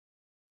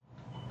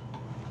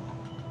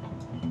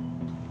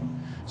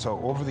So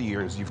over the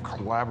years, you've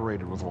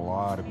collaborated with a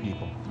lot of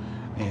people,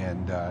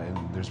 and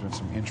there's been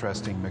some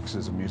interesting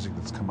mixes of music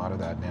that's come out of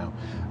that now.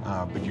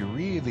 But you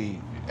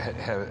really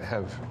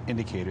have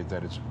indicated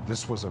that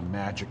this was a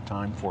magic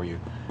time for you,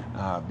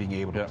 being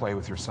able to play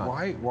with your son.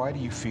 Why do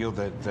you feel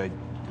that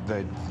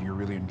you're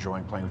really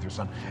enjoying playing with your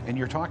son? And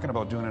you're talking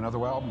about doing another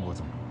album with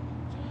him.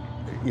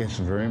 Yeah, it's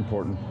very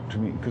important to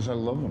me because I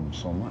love him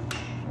so much.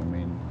 I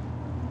mean,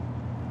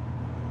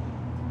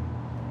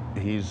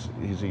 he's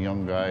a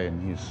young guy,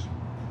 and he's,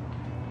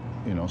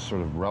 you know,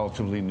 sort of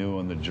relatively new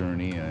on the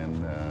journey,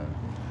 and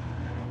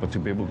but to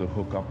be able to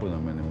hook up with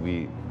him,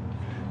 and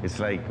it's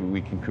like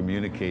we can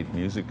communicate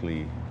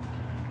musically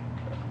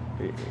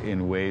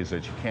in ways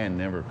that you can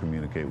never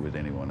communicate with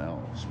anyone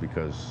else,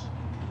 because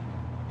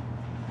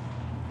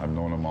I've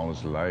known him all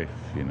his life,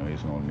 you know,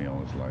 he's known me all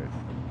his life,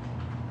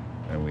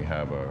 and we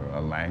have a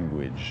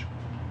language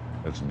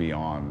that's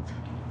beyond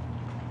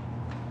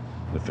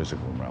the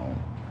physical realm,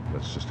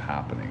 that's just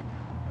happening.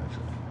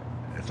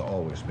 It's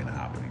always been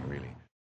happening, really.